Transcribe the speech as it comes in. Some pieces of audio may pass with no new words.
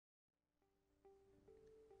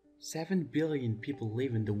7 billion people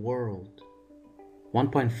live in the world.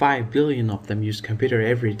 1.5 billion of them use computer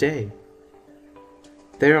every day.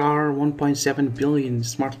 There are 1.7 billion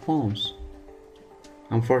smartphones.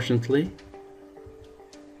 Unfortunately,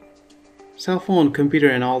 cell phone, computer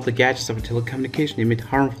and all the gadgets of telecommunication emit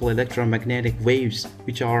harmful electromagnetic waves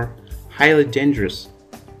which are highly dangerous.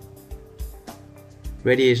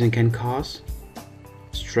 Radiation can cause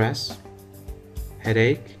stress,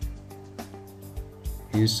 headache,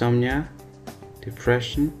 insomnia,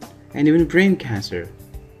 depression, and even brain cancer.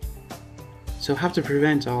 So how to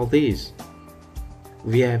prevent all these?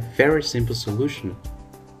 We have a very simple solution.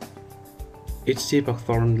 It's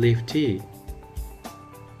Sea-Buckthorn leaf tea.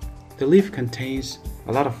 The leaf contains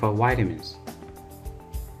a lot of vitamins,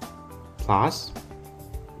 plus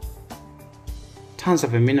tons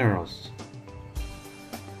of minerals.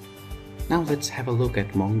 Now let's have a look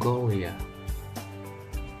at Mongolia.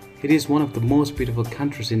 It is one of the most beautiful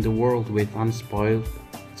countries in the world with unspoiled,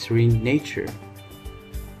 serene nature.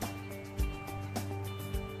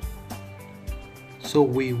 So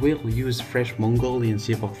we will use fresh Mongolian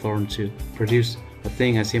Sea-Buckthorn to produce a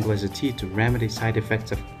thing as simple as a tea to remedy side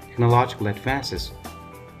effects of technological advances.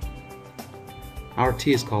 Our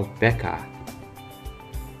tea is called BECA.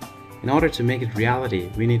 In order to make it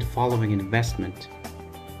reality, we need the following investment.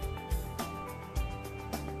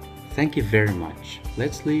 Thank you very much.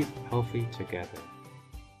 Let's live healthy together.